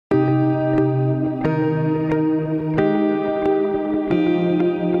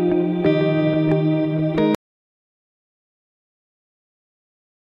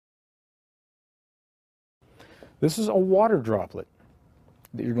This is a water droplet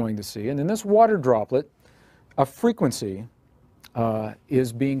that you're going to see. And in this water droplet, a frequency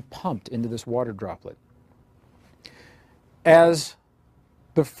is being pumped into this water droplet. As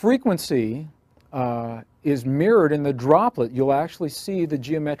the frequency is mirrored in the droplet, you'll actually see the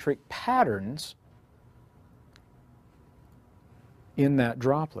geometric patterns in that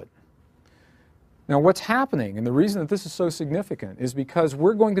droplet. Now what's happening, and the reason that this is so significant, is because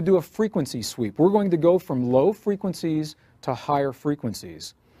we're going to do a frequency sweep. We're going to go from low frequencies to higher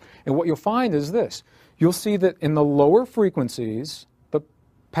frequencies. And what you'll find is this. You'll see that in the lower frequencies, the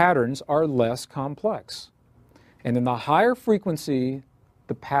patterns are less complex. And in the higher frequency,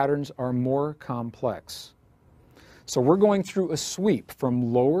 the patterns are more complex. So we're going through a sweep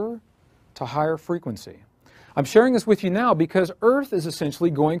from lower to higher frequency. I'm sharing this with you now because Earth is essentially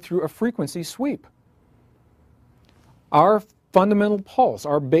going through a frequency sweep. Our fundamental pulse,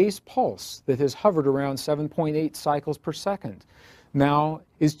 our base pulse that has hovered around 7.8 cycles per second, now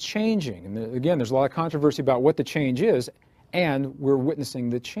is changing. And again, there's a lot of controversy about what the change is, and we're witnessing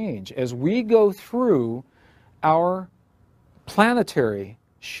the change. As we go through our planetary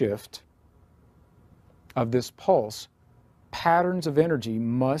shift of this pulse, patterns of energy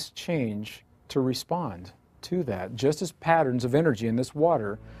must change to respond to that, just as patterns of energy in this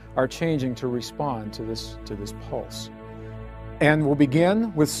water are changing to respond to this pulse. And we'll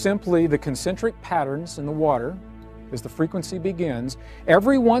begin with simply the concentric patterns in the water. As the frequency begins,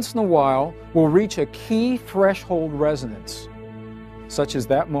 every once in a while we'll reach a key threshold resonance, such as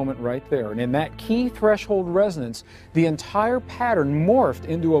that moment right there. And in that key threshold resonance, the entire pattern morphed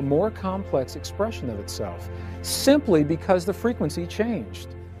into a more complex expression of itself, simply because the frequency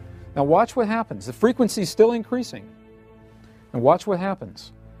changed. Now watch what happens. The frequency is still increasing. And watch what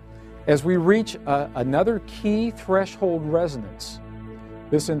happens. As we reach another key threshold resonance,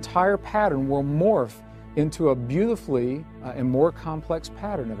 this entire pattern will morph into a beautifully and more complex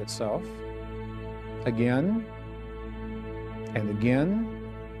pattern of itself, again and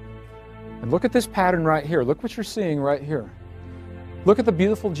again. And look at this pattern right here. Look what you're seeing right here. Look at the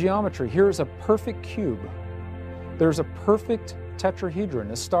beautiful geometry. Here is a perfect cube. There's a perfect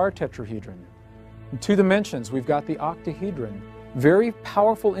tetrahedron, a star tetrahedron. In 2 dimensions, we've got the octahedron. Very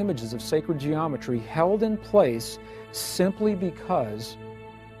powerful images of sacred geometry held in place simply because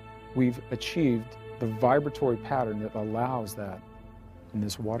we've achieved the vibratory pattern that allows that in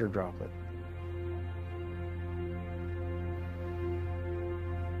this water droplet.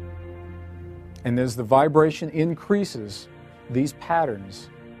 And as the vibration increases, these patterns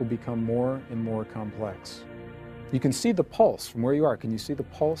will become more and more complex. You can see the pulse from where you are. Can you see the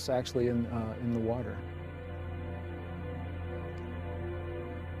pulse actually in the water?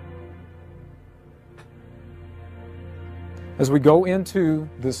 As we go into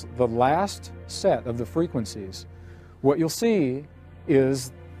the last set of the frequencies, what you'll see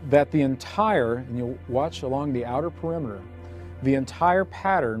is that the entire, and you'll watch along the outer perimeter, the entire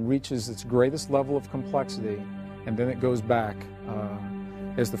pattern reaches its greatest level of complexity, and then it goes back,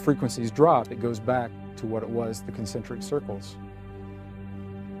 as the frequencies drop, it goes back to what it was, the concentric circles,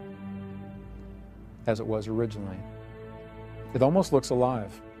 as it was originally. It almost looks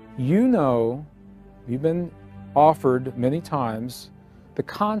alive. You know, you've been offered many times the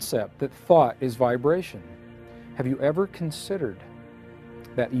concept that thought is vibration. Have you ever considered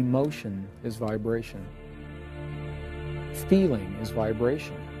that emotion is vibration? Feeling is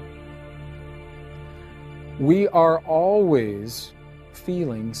vibration. We are always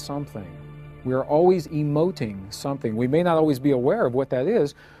feeling something. We are always emoting something. We may not always be aware of what that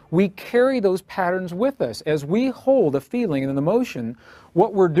is. We carry those patterns with us. As we hold a feeling and an emotion,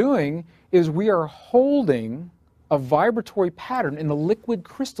 what we're doing is we are holding a vibratory pattern in the liquid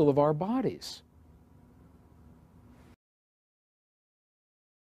crystal of our bodies.